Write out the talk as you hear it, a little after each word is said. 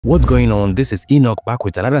What's going on? This is Enoch back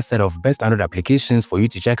with another set of best Android applications for you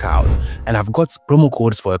to check out, and I've got promo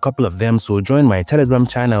codes for a couple of them, so join my Telegram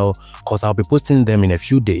channel cause I'll be posting them in a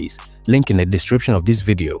few days. Link in the description of this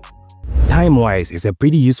video. Timewise is a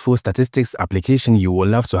pretty useful statistics application you will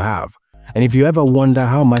love to have, and if you ever wonder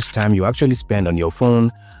how much time you actually spend on your phone,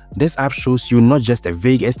 this app shows you not just a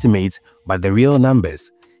vague estimate but the real numbers.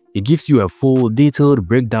 It gives you a full detailed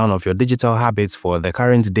breakdown of your digital habits for the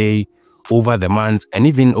current day, over the month, and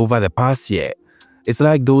even over the past year. It's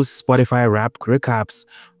like those Spotify rap recaps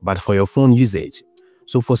but for your phone usage.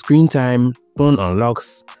 So for screen time, phone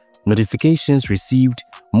unlocks, notifications received,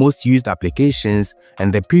 most used applications,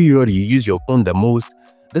 and the period you use your phone the most,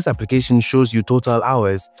 this application shows you total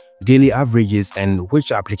hours, daily averages, and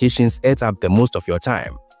which applications ate up the most of your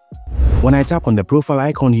time. When I tap on the profile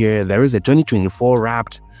icon here, there is a 2024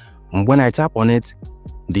 Wrapped. When I tap on it,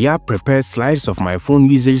 the app prepares slides of my phone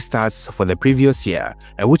usage stats for the previous year,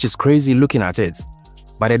 which is crazy looking at it.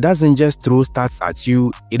 But it doesn't just throw stats at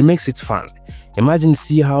you, it makes it fun. Imagine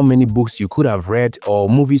see how many books you could have read or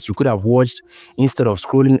movies you could have watched instead of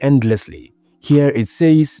scrolling endlessly. Here it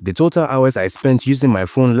says the total hours I spent using my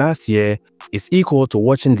phone last year is equal to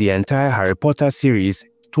watching the entire Harry Potter series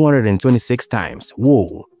 226 times.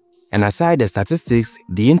 Whoa! And aside the statistics,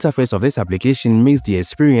 the interface of this application makes the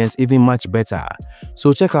experience even much better.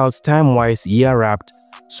 So check out Timewise Year Wrapped,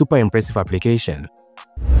 super impressive application.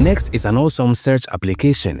 Next is an awesome search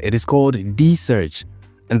application. It is called D-Search.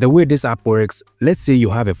 And the way this app works, let's say you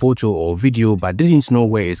have a photo or video but didn't know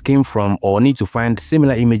where it came from or need to find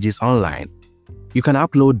similar images online. You can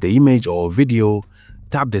upload the image or video,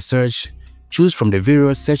 tap the search, choose from the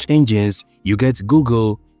various search engines. You get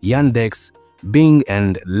Google, Yandex, Bing,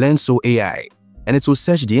 and Lenso AI, and it will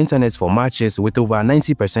search the internet for matches with over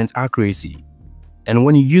 90% accuracy. And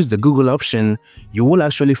when you use the Google option, you will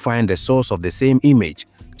actually find the source of the same image.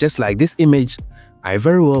 Just like this image, I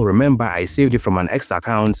very well remember I saved it from an X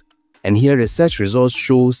account, and here the search results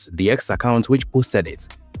shows the X account which posted it.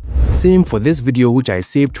 Same for this video which I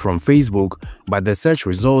saved from Facebook, but the search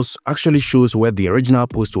results actually shows where the original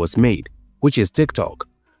post was made, which is TikTok.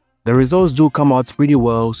 The results do come out pretty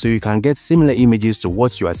well, so you can get similar images to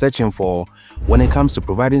what you are searching for. When it comes to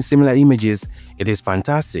providing similar images, it is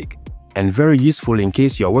fantastic and very useful in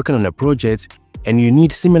case you are working on a project and you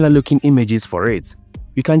need similar looking images for it.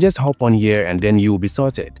 You can just hop on here and then you will be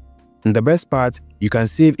sorted. And the best part, you can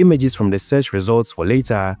save images from the search results for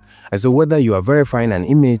later, as to whether you are verifying an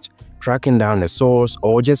image, tracking down the source,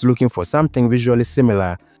 or just looking for something visually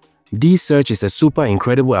similar. D-Search is a super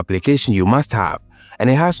incredible application you must have. And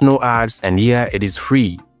it has no ads, and yeah, it is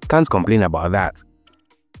free. Can't complain about that.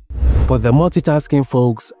 For the multitasking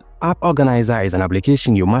folks, App Organizer is an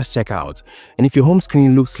application you must check out. And if your home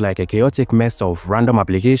screen looks like a chaotic mess of random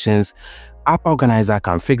applications, App Organizer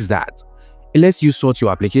can fix that. It lets you sort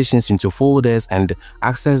your applications into folders and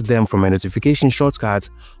access them from a notification shortcut,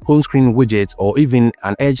 home screen widget, or even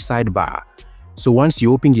an edge sidebar. So once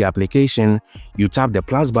you open the application, you tap the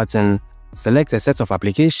plus button, select a set of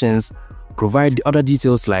applications, provide the other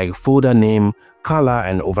details like folder name, color,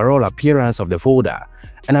 and overall appearance of the folder.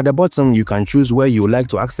 And at the bottom, you can choose where you would like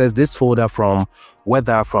to access this folder from,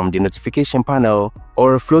 whether from the notification panel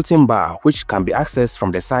or a floating bar which can be accessed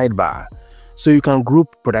from the sidebar. So you can group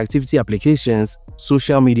productivity applications,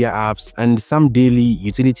 social media apps, and some daily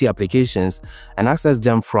utility applications and access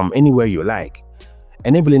them from anywhere you like,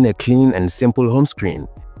 enabling a clean and simple home screen.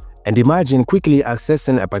 And imagine quickly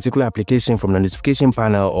accessing a particular application from the notification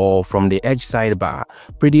panel or from the edge sidebar.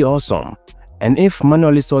 Pretty awesome. And if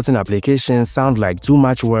manually sorting applications sound like too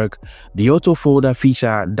much work, the auto folder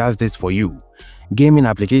feature does this for you. Gaming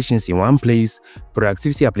applications in one place,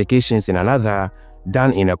 productivity applications in another,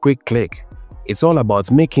 done in a quick click. It's all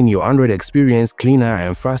about making your Android experience cleaner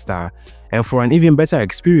and faster. And for an even better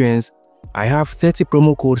experience, I have 30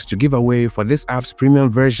 promo codes to give away for this app's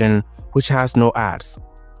premium version, which has no ads.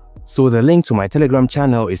 So the link to my Telegram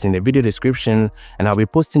channel is in the video description, and I'll be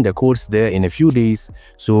posting the codes there in a few days,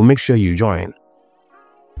 so make sure you join.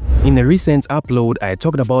 In a recent upload, I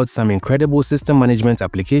talked about some incredible system management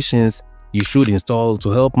applications you should install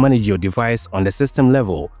to help manage your device on the system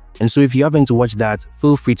level. And so if you haven't watched that,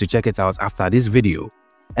 feel free to check it out after this video.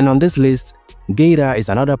 And on this list, Gator is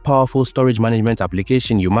another powerful storage management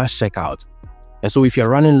application you must check out. And so if you're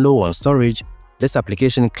running low on storage, this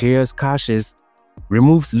application clears caches,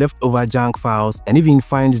 removes leftover junk files, and even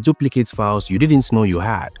finds duplicate files you didn't know you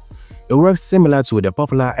had. It works similar to the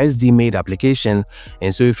popular SD-made application,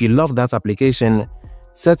 and so if you love that application,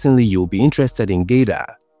 certainly you'll be interested in Gator.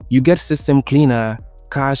 You get system cleaner,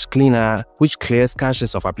 Cache Cleaner, which clears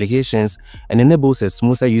caches of applications and enables a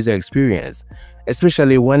smoother user experience,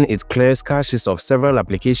 especially when it clears caches of several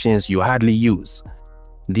applications you hardly use.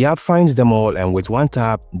 The app finds them all, and with one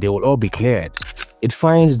tap, they will all be cleared. It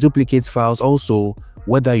finds duplicate files also.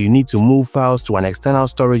 Whether you need to move files to an external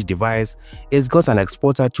storage device, it's got an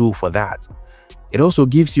exporter tool for that. It also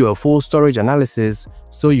gives you a full storage analysis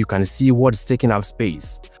so you can see what's taking up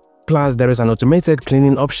space. Plus, there is an automated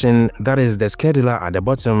cleaning option, that is the scheduler at the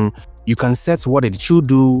bottom. You can set what it should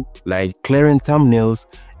do, like clearing thumbnails,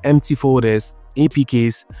 empty folders,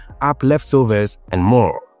 APKs, app leftovers, and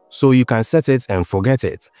more. So you can set it and forget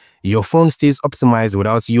it. Your phone stays optimized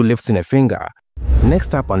without you lifting a finger.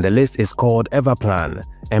 Next up on the list is called Everplan,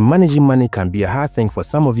 and managing money can be a hard thing for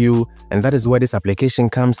some of you, and that is where this application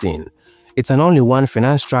comes in. It's an all-in-one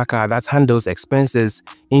finance tracker that handles expenses,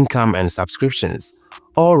 income, and subscriptions,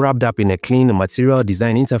 all wrapped up in a clean material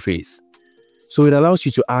design interface. So it allows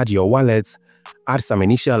you to add your wallet, add some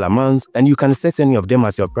initial amounts, and you can set any of them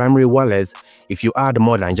as your primary wallet if you add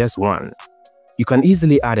more than just one. You can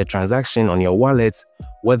easily add a transaction on your wallet,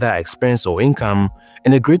 whether expense or income,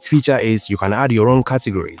 and a great feature is you can add your own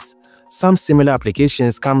categories. Some similar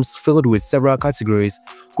applications come filled with several categories,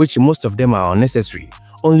 which most of them are unnecessary,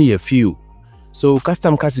 only a few. So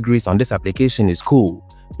custom categories on this application is cool,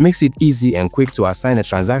 makes it easy and quick to assign a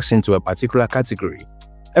transaction to a particular category.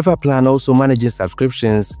 Everplan also manages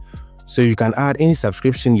subscriptions, so you can add any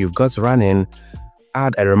subscription you've got running,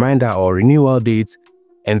 add a reminder or renewal date,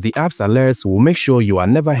 and the app's alerts will make sure you are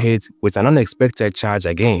never hit with an unexpected charge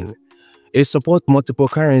again. It supports multiple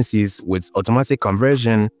currencies with automatic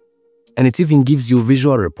conversion, and it even gives you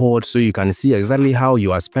visual reports so you can see exactly how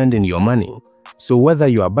you are spending your money. So whether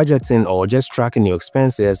you are budgeting or just tracking your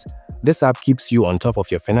expenses, this app keeps you on top of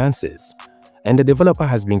your finances. And the developer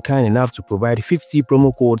has been kind enough to provide 50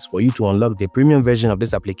 promo codes for you to unlock the premium version of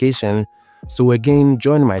this application. So again,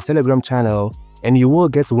 join my Telegram channel and you will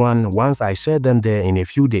get one once I share them there in a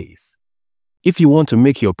few days. If you want to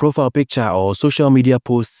make your profile picture or social media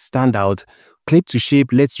posts stand out, Clip to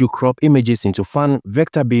Shape lets you crop images into fun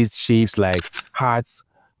vector-based shapes like hearts,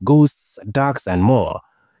 ghosts, ducks, and more.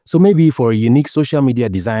 So maybe for a unique social media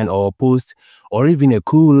design or post, or even a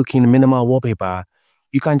cool-looking minimal wallpaper,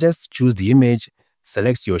 you can just choose the image,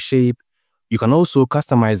 select your shape. You can also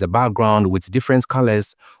customize the background with different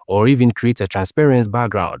colors or even create a transparent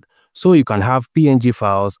background, so you can have PNG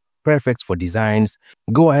files perfect for designs.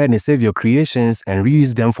 Go ahead and save your creations and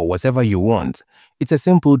reuse them for whatever you want. It's a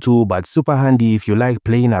simple tool but super handy if you like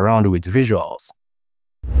playing around with visuals.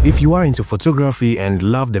 If you are into photography and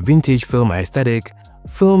love the vintage film aesthetic,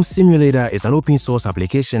 Film Simulator is an open source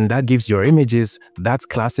application that gives your images that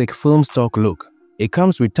classic film stock look. It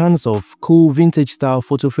comes with tons of cool vintage style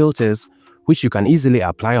photo filters which you can easily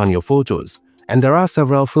apply on your photos. And there are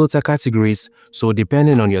several filter categories, so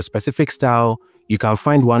depending on your specific style, you can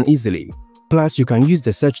find one easily. Plus, you can use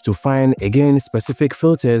the search to find, again, specific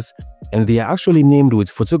filters, and they are actually named with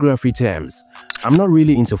photography terms. I'm not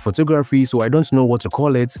really into photography, so I don't know what to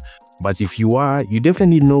call it, but if you are, you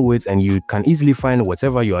definitely know it and you can easily find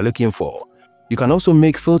whatever you are looking for. You can also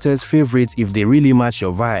make filters favorites if they really match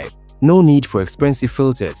your vibe. No need for expensive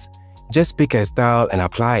filters. Just pick a style and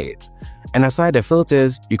apply it. And aside the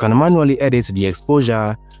filters, you can manually edit the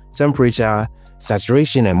exposure, temperature,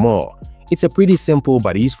 saturation, and more. It's a pretty simple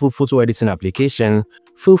but useful photo editing application.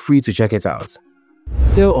 Feel free to check it out.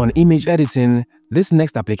 Still on image editing, this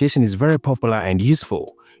next application is very popular and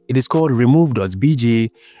useful. It is called remove.bg,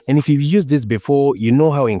 and if you've used this before, you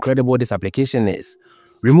know how incredible this application is.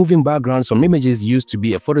 Removing backgrounds from images used to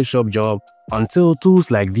be a Photoshop job until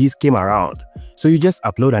tools like these came around. So you just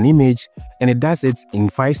upload an image and it does it in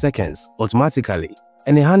 5 seconds automatically.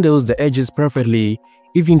 And it handles the edges perfectly,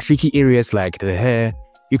 even tricky areas like the hair.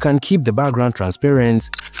 You can keep the background transparent,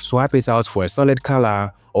 swap it out for a solid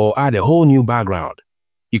color, or add a whole new background.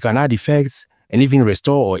 You can add effects and even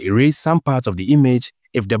restore or erase some parts of the image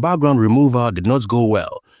if the background removal did not go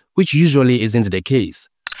well, which usually isn't the case.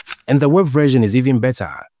 And the web version is even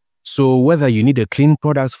better. So whether you need a clean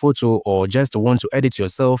product photo or just want to edit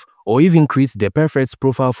yourself or even create the perfect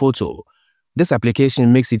profile photo, this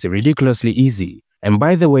application makes it ridiculously easy. And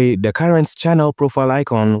by the way, the current channel profile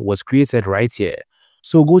icon was created right here.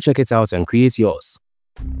 So go check it out and create yours.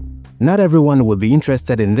 Not everyone will be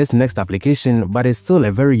interested in this next application, but it's still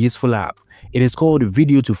a very useful app. It is called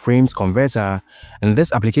Video to Frames Converter, and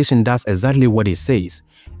this application does exactly what it says.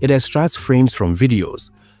 It extracts frames from videos.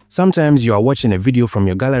 Sometimes you are watching a video from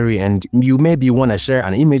your gallery and you maybe want to share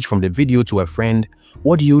an image from the video to a friend.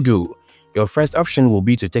 What do? Your first option will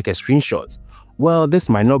be to take a screenshot. Well, this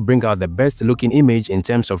might not bring out the best looking image in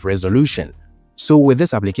terms of resolution. So with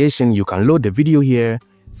this application, you can load the video here,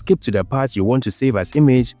 skip to the parts you want to save as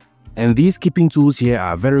image, and these skipping tools here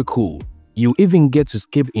are very cool. You even get to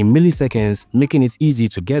skip in milliseconds, making it easy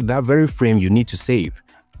to get that very frame you need to save.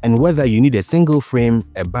 And whether you need a single frame,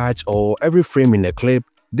 a batch, or every frame in a clip,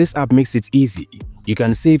 this app makes it easy. You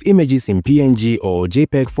can save images in PNG or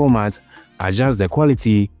JPEG format, adjust the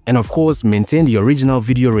quality, and of course maintain the original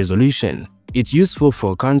video resolution. It's useful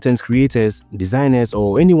for content creators, designers,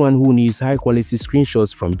 or anyone who needs high-quality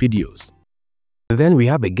screenshots from videos. Then we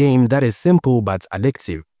have a game that is simple but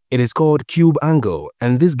addictive. It is called Cube Angle,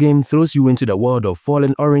 and this game throws you into the world of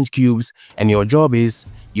fallen orange cubes, and your job is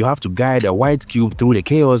you have to guide a white cube through the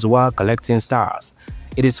chaos while collecting stars.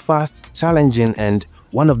 It is fast, challenging, and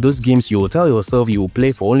one of those games you will tell yourself you will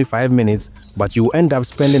play for only 5 minutes, but you will end up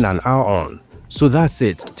spending an hour on. So that's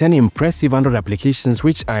it, 10 impressive Android applications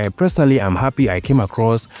which I personally am happy I came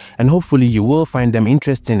across, and hopefully you will find them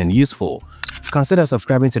interesting and useful. Consider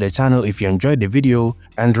subscribing to the channel if you enjoyed the video,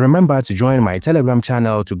 and remember to join my Telegram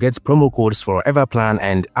channel to get promo codes for Everplan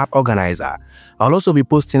and App Organizer. I'll also be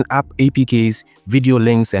posting app APKs, video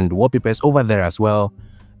links, and wallpapers over there as well.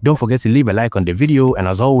 Don't forget to leave a like on the video, and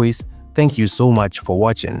as always, thank you so much for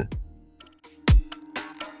watching.